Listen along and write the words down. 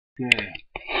Okay.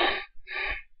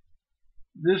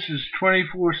 This is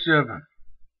 24/7.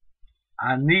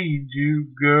 I need you,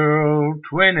 girl,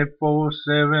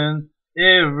 24/7.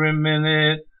 Every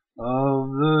minute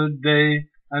of the day.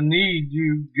 I need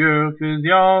you, girl, 'cause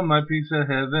you're my piece of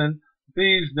heaven.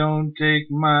 Please don't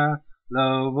take my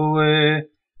love away.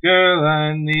 Girl,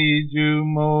 I need you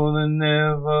more than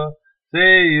ever.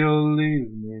 Say you'll leave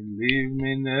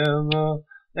me never.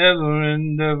 Ever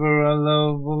and ever, our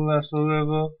love will last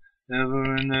forever.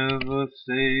 Ever and ever,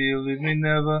 say you'll leave me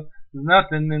never. There's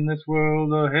nothing in this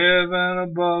world or heaven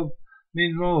above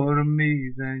means more to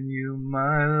me than you,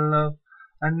 my love.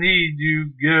 I need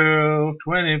you, girl,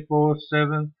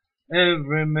 24/7,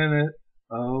 every minute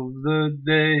of the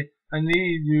day. I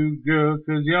need you, girl,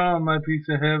 'cause you're my piece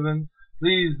of heaven.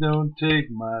 Please don't take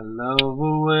my love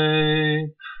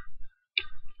away.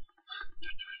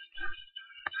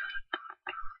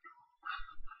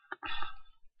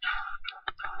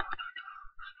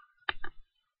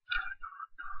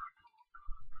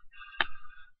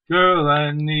 Girl,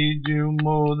 I need you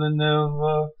more than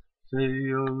ever. Say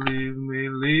you'll leave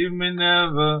me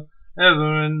never.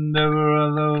 Ever and ever,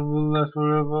 our love will last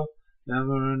forever.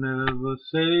 Ever and ever,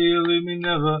 say you'll leave me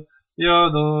never.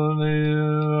 You're the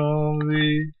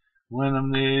only when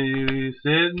I'm near you. You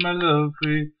set my love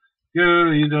free.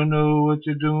 Girl, you don't know what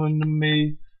you're doing to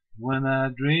me. When I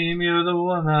dream, you're the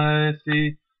one I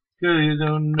see. Girl, you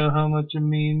don't know how much you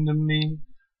mean to me.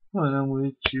 When I'm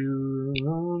with you,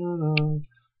 oh, no, no.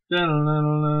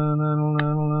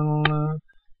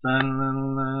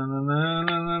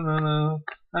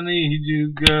 I need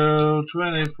you, girl,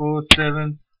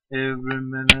 24/7, every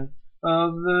minute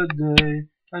of the day.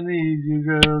 I need you,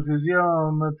 girl, 'cause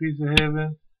you're my piece of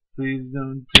heaven. Please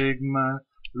don't take my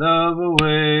love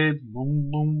away. Boom,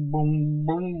 boom, boom,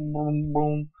 boom, boom,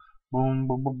 boom. Boom,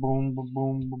 boom, boom, boom, boom,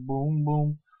 boom, boom,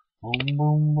 boom. Boom,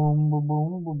 boom, boom, boom,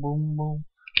 boom, boom, boom.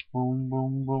 Boom,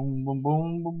 boom, boom, boom,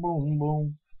 boom, boom, boom,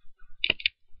 boom.